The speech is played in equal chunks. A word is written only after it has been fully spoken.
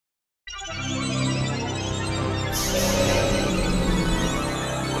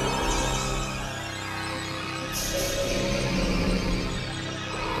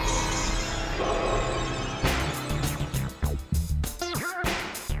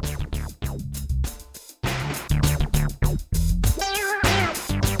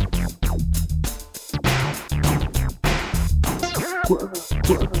Hi,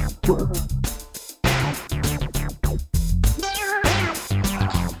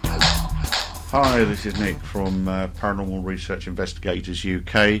 this is Nick from Paranormal Research Investigators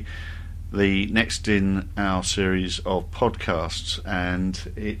UK, the next in our series of podcasts,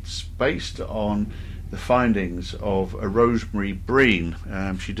 and it's based on the findings of Rosemary Breen.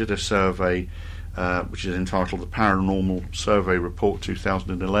 She did a survey which is entitled the Paranormal Survey Report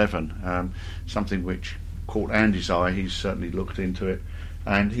 2011, something which caught Andy's eye. He's certainly looked into it,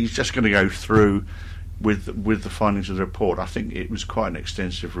 and he's just going to go through with the findings of the report. I think it was quite an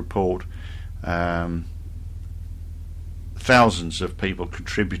extensive report. Thousands of people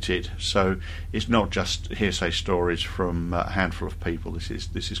contributed, so it's not just hearsay stories from a handful of people. This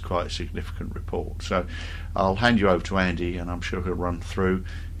is quite a significant report. So I'll hand you over to Andy, and I'm sure he'll run through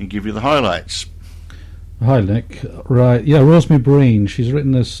and give you the highlights. Hi, Nick. Right, yeah, Rosemary Breen. She's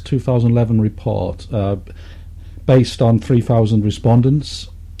written this 2011 report based on 3,000 respondents,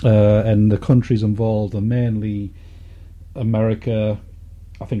 and the countries involved are mainly America.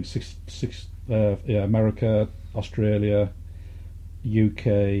 I think America, Australia, UK,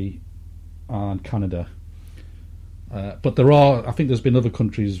 and Canada. But I think there's been other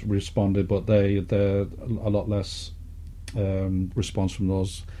countries responded, but they're a lot less response from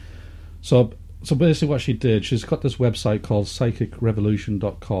those. So basically what she did, she's got this website called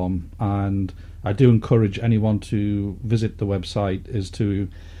psychicrevolution.com, and I do encourage anyone to visit the website is to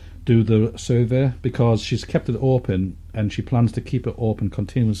do the survey, because she's kept it open and she plans to keep it open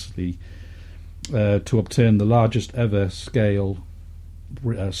continuously to obtain the largest ever scale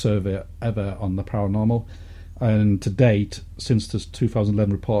survey ever on the paranormal. And to date, since this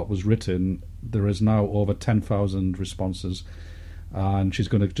 2011 report was written, there is now over 10,000 responses, and she's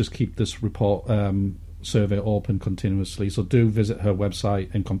going to just keep this report survey open continuously. So do visit her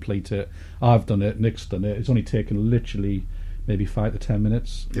website and complete it. I've done it, Nick's done it. It's only taken literally maybe 5 to 10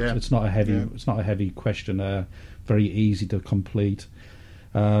 minutes. Yeah. It's not a heavy questionnaire, very easy to complete.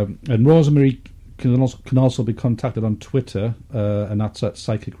 And Rosemary can also be contacted on Twitter, and that's at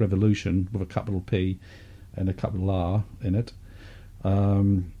Psychic Revolution with a capital P and a capital R in it,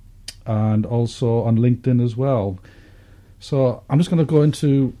 and also on LinkedIn as well. So I'm just going to go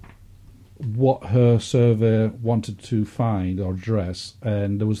into what her survey wanted to find or address,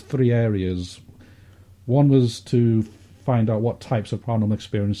 and there was 3 areas. One was to find out what types of paranormal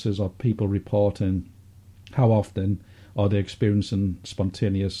experiences are people reporting, how often are they experiencing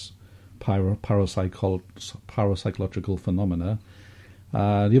spontaneous parapsychological phenomena.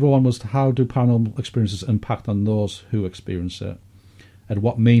 The other one was how do paranormal experiences impact on those who experience it, and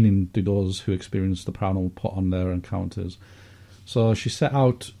what meaning do those who experience the paranormal put on their encounters. So she set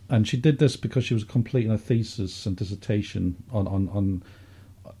out, and she did this because she was completing a thesis and dissertation on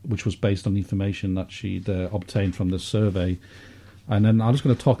which was based on the information that she'd obtained from this survey. And then I'm just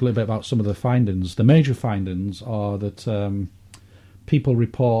going to talk a little bit about some of the findings. The major findings are that people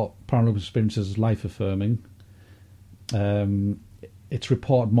report paranormal experiences as life-affirming. It's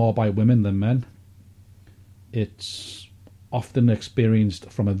reported more by women than men. It's often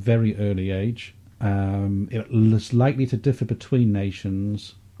experienced from a very early age. It is likely to differ between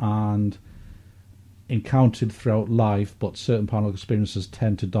nations and encountered throughout life, but certain paranormal experiences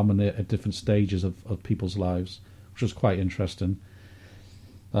tend to dominate at different stages of people's lives, which was quite interesting.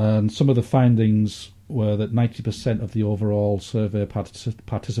 And some of the findings were that 90% of the overall survey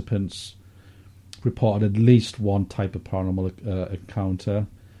participants reported at least one type of paranormal encounter.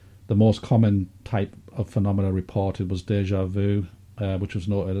 The most common type of phenomena reported was deja vu, which was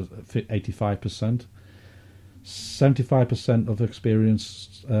noted at 85%. 75% of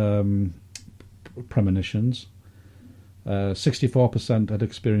experienced premonitions. 64% had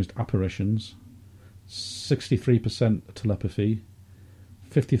experienced apparitions. 63% telepathy.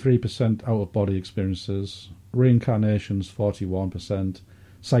 53% out-of-body experiences. Reincarnations 41%.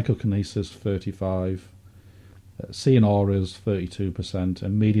 Psychokinesis 35%. Seeing auras 32%,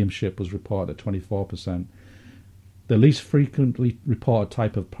 and mediumship was reported at 24%. The least frequently reported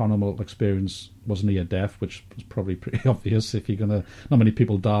type of paranormal experience was near death, which was probably pretty obvious. If you're gonna, not many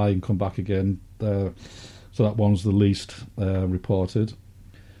people die and come back again, so that one's the least reported.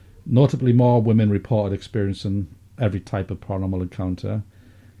 Notably, more women reported experiencing every type of paranormal encounter.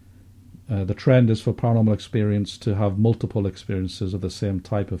 The trend is for paranormal experience to have multiple experiences of the same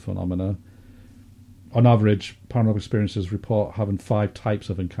type of phenomena. On average, paranormal experiences report having 5 types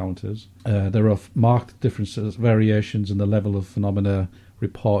of encounters. There are marked differences, variations in the level of phenomena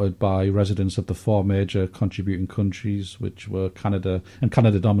reported by residents of the 4 major contributing countries, which were Canada, and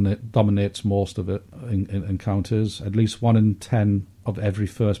Canada dominates most of it in encounters. At least 1 in 10 of every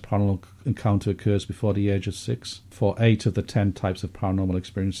first paranormal encounter occurs before the age of 6. For 8 of the 10 types of paranormal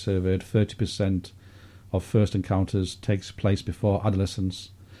experience surveyed, 30% of first encounters takes place before adolescence.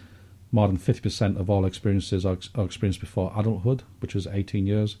 More than 50% of all experiences are experienced before adulthood, which is 18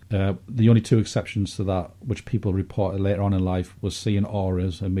 years. The only 2 exceptions to that, which people reported later on in life, was seeing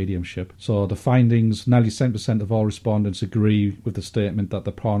auras and mediumship. So the findings, 97% of all respondents agree with the statement that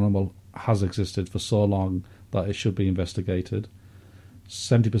the paranormal has existed for so long that it should be investigated.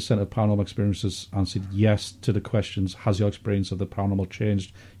 70% of paranormal experiences answered yes to the questions, has your experience of the paranormal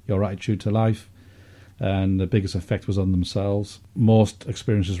changed your attitude to life? And the biggest effect was on themselves. Most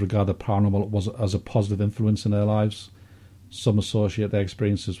experiences regard the paranormal as a positive influence in their lives. Some associate their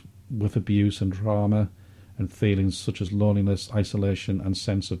experiences with abuse and trauma and feelings such as loneliness, isolation and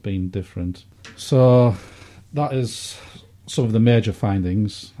sense of being different. So that is some of the major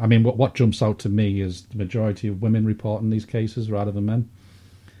findings. I mean, what jumps out to me is the majority of women reporting these cases rather than men.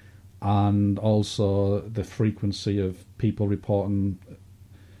 And also the frequency of people reporting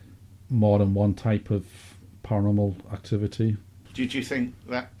more than one type of paranormal activity. Did you think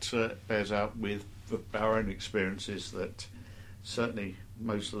that bears out with our own experiences, that certainly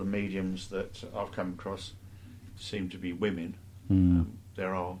most of the mediums that I've come across seem to be women?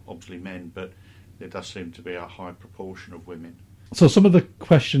 There are obviously men, but there does seem to be a high proportion of women. So some of the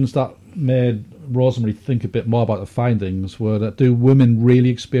questions that made Rosemary think a bit more about the findings were that, do women really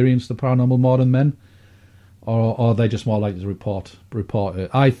experience the paranormal more than men? Or are they just more likely to report it?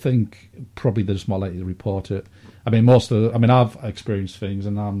 I think probably they're just more likely to report it. I mean, I've experienced things,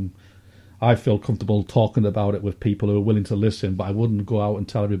 and I feel comfortable talking about it with people who are willing to listen, but I wouldn't go out and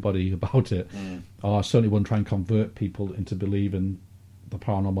tell everybody about it. Or I certainly wouldn't try and convert people into believing the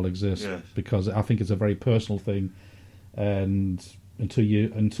paranormal exists, because I think it's a very personal thing, and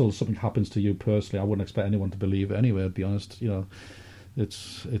until something happens to you personally, I wouldn't expect anyone to believe it anyway, to be honest.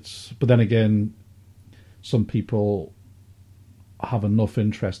 It's but then again, some people have enough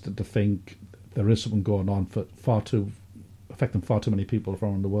interest to think there is something going on affecting far too many people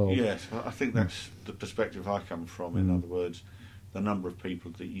around the world. Yes, I think that's the perspective I come from. In other words, the number of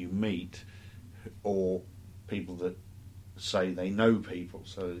people that you meet, or people that say they know people,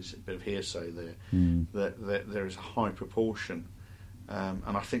 so there's a bit of hearsay there, that there is a high proportion. And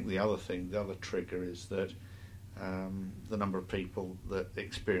I think the other trigger is that the number of people that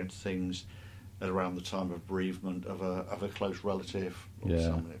experience things at around the time of bereavement of a close relative, or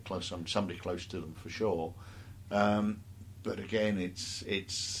somebody close to them for sure. But again, it's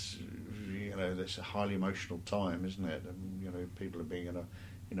it's a highly emotional time, isn't it? And people are being in an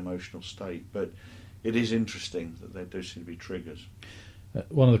emotional state. But it is interesting that there do seem to be triggers.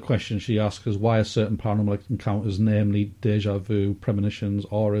 One of the questions she asks is, why are certain paranormal encounters, namely deja vu, premonitions,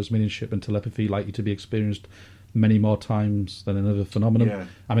 auras, mediumship and telepathy, likely to be experienced many more times than another phenomenon? Yeah.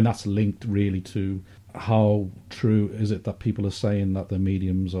 I mean, that's linked really to how true is it that people are saying that they're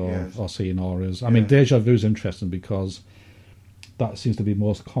mediums or seeing auras. I mean, deja vu is interesting because that seems to be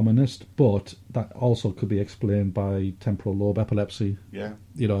most commonest, but that also could be explained by temporal lobe epilepsy. Yeah.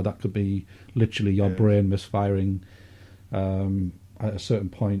 That could be literally your brain misfiring at a certain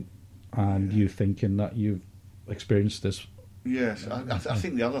point, and you thinking that you've experienced this. Yes, I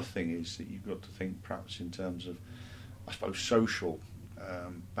think the other thing is that you've got to think perhaps in terms of, I suppose, social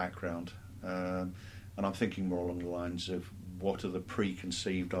background, and I'm thinking more along the lines of what are the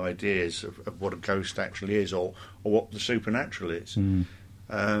preconceived ideas of what a ghost actually is, or what the supernatural is.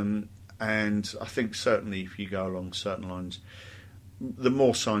 And I think certainly if you go along certain lines, the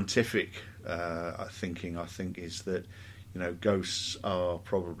more scientific thinking, I think, is that ghosts are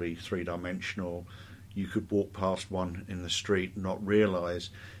probably three-dimensional. You could walk past one in the street and not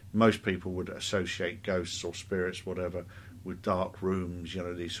realise. Most people would associate ghosts or spirits, whatever, with dark rooms,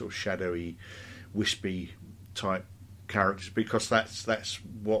 these sort of shadowy, wispy type characters, because that's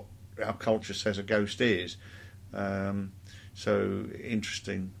what our culture says a ghost is. So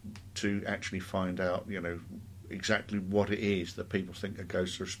interesting to actually find out, exactly what it is that people think a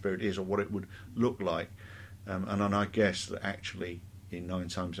ghost or a spirit is, or what it would look like. And I guess that actually, in 9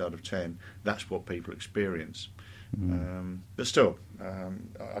 times out of 10, that's what people experience. But still,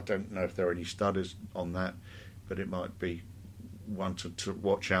 I don't know if there are any studies on that, but it might be one to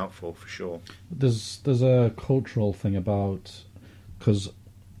watch out for sure. There's a cultural thing about, because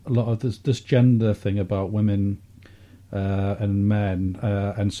a lot of this gender thing about women and men,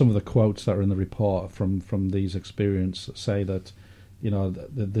 and some of the quotes that are in the report from these experiences say that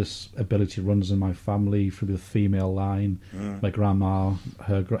this ability runs in my family through the female line. My grandma,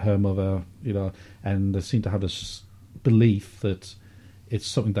 her mother, and they seem to have this belief that it's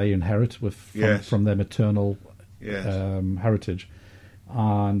something they inherit from their maternal heritage.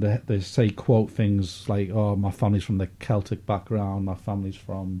 And they say, quote things like, "Oh, my family's from the Celtic background, my family's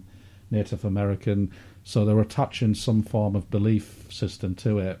from Native American." So they're attaching some form of belief system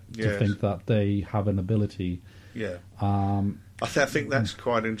to it to think that they have an ability. Yeah. I think that's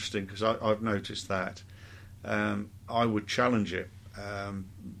quite interesting, because I've noticed that. I would challenge it,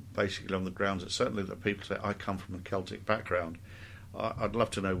 basically on the grounds that certainly that people say, I come from a Celtic background. I'd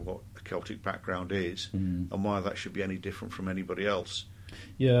love to know what a Celtic background is and why that should be any different from anybody else.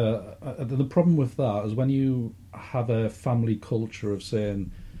 Yeah, the problem with that is when you have a family culture of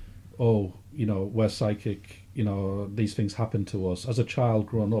saying, oh, we're psychic, these things happen to us. As a child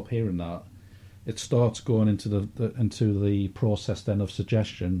growing up hearing that, it starts going into the process then of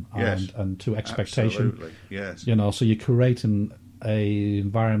suggestion and to expectation. Absolutely, yes. So you're creating a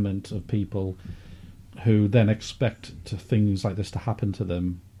environment of people who then expect things like this to happen to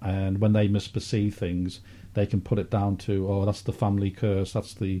them, and when they misperceive things, they can put it down to, oh, that's the family curse.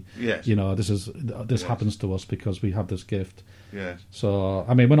 That's the, this happens to us because we have this gift. Yes. So,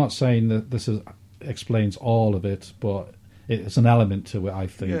 I mean, we're not saying that explains all of it, but it's an element to it, I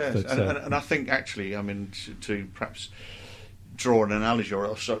think. Yes, and I think actually, I mean, to perhaps draw an analogy, or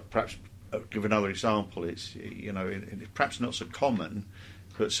also perhaps give another example, it's, it's perhaps not so common,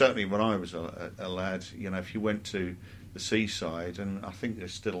 but certainly when I was a lad, if you went to the seaside, and I think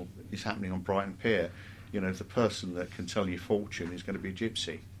this still is happening on Brighton Pier, the person that can tell you fortune is going to be a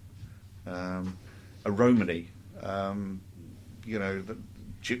gypsy, a Romany, the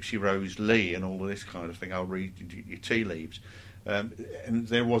Gypsy Rose Lee and all of this kind of thing. I'll read your tea leaves. And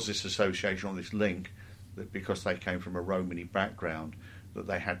there was this association, or this link, that because they came from a Romany background, that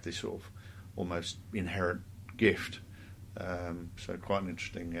they had this sort of almost inherent gift. So quite an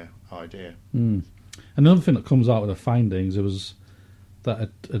interesting idea. Another thing that comes out of the findings, it was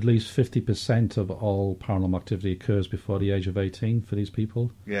that at least 50% of all paranormal activity occurs before the age of 18 for these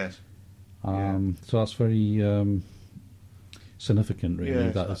people. Yes. So that's very significant, really.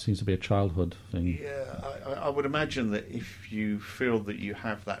 Yes, that it seems to be a childhood thing. Yeah, I would imagine that if you feel that you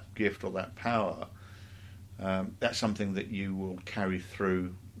have that gift or that power, that's something that you will carry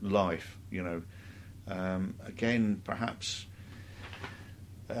through life. Again, perhaps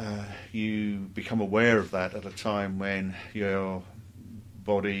you become aware of that at a time when your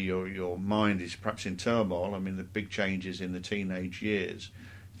body or your mind is perhaps in turmoil. I mean, the big changes in the teenage years,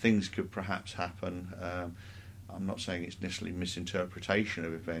 things could perhaps happen. I'm not saying it's necessarily misinterpretation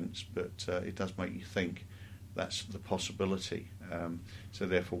of events, but it does make you think that's the possibility. So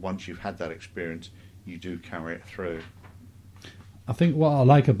therefore, once you've had that experience, you do carry it through. I think what I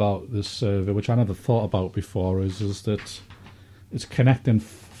like about this survey, which I never thought about before, is that it's connecting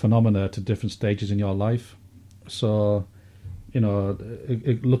phenomena to different stages in your life. So,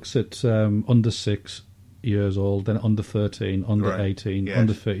 it looks at under 6 years old, then under 13, under 18,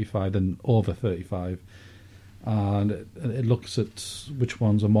 under 35, then over 35. And it looks at which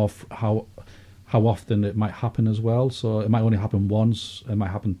ones are more how often it might happen as well. So it might only happen once. It might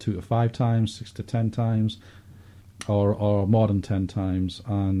happen 2 to 5 times, 6 to 10 times, or more than 10 times.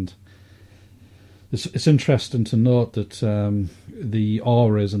 And it's interesting to note that the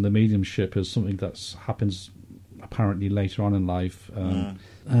auras and the mediumship is something that happens apparently later on in life. I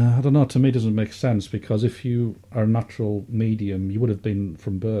don't know. To me, it doesn't make sense, because if you are a natural medium, you would have been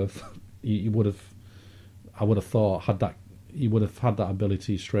from birth. You would have. I would have thought you would have had that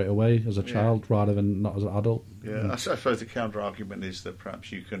ability straight away as a child, rather than not as an adult. Yeah, I suppose the counter argument is that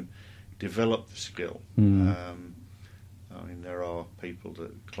perhaps you can develop the skill. I mean, there are people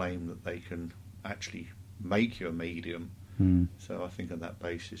that claim that they can actually make you a medium. So I think on that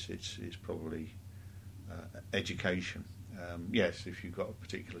basis, it's probably education. Yes, if you've got a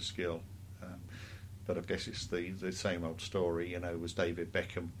particular skill, but I guess it's the same old story. Was David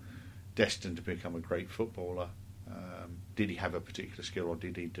Beckham destined to become a great footballer? Did he have a particular skill, or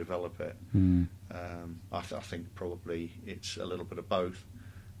did he develop it? I think probably it's a little bit of both.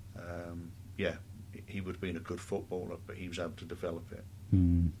 He would have been a good footballer, but he was able to develop it.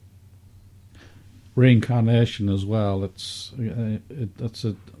 Reincarnation as well. It's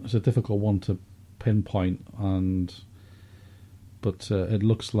a difficult one to pinpoint, but it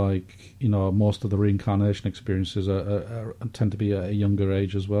looks like most of the reincarnation experiences tend to be at a younger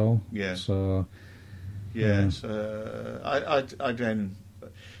age as well. Yeah. So. Yes. I then,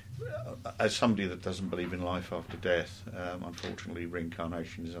 as somebody that doesn't believe in life after death, unfortunately,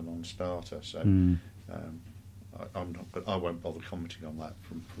 reincarnation is a non-starter. So I won't bother commenting on that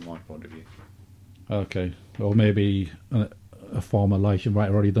from my point of view. Okay, or maybe a former Lycan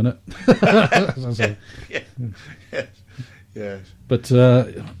writer already done it. Yes. But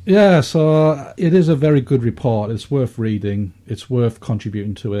so it is a very good report. It's worth reading. It's worth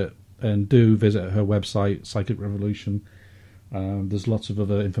contributing to it. And do visit her website, Psychic Revolution. There's lots of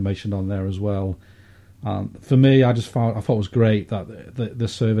other information on there as well. For me, I thought it was great that the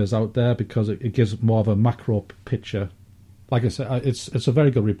survey is out there because it gives more of a macro picture. Like I said, it's a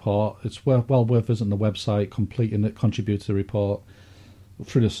very good report. It's well worth visiting the website, completing it, contribute to the report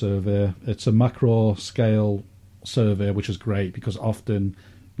through the survey. It's a macro scale survey, which is great because often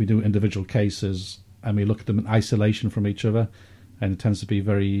we do individual cases and we look at them in isolation from each other, and it tends to be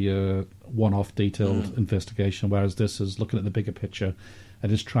very one-off detailed investigation, whereas this is looking at the bigger picture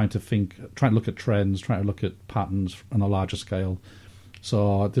and is trying to look at trends, trying to look at patterns on a larger scale.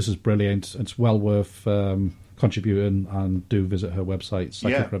 So this is brilliant. It's well worth contributing, and do visit her website,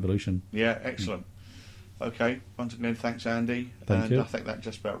 Psychic Revolution. Yeah, excellent. Okay, once again, thanks, Andy. Thank you. I think that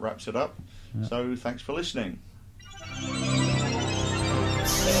just about wraps it up. Yeah. So thanks for listening.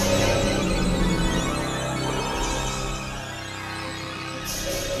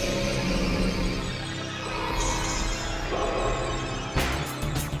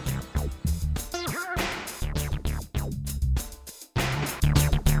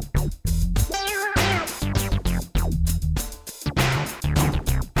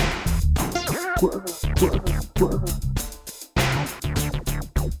 Whoa.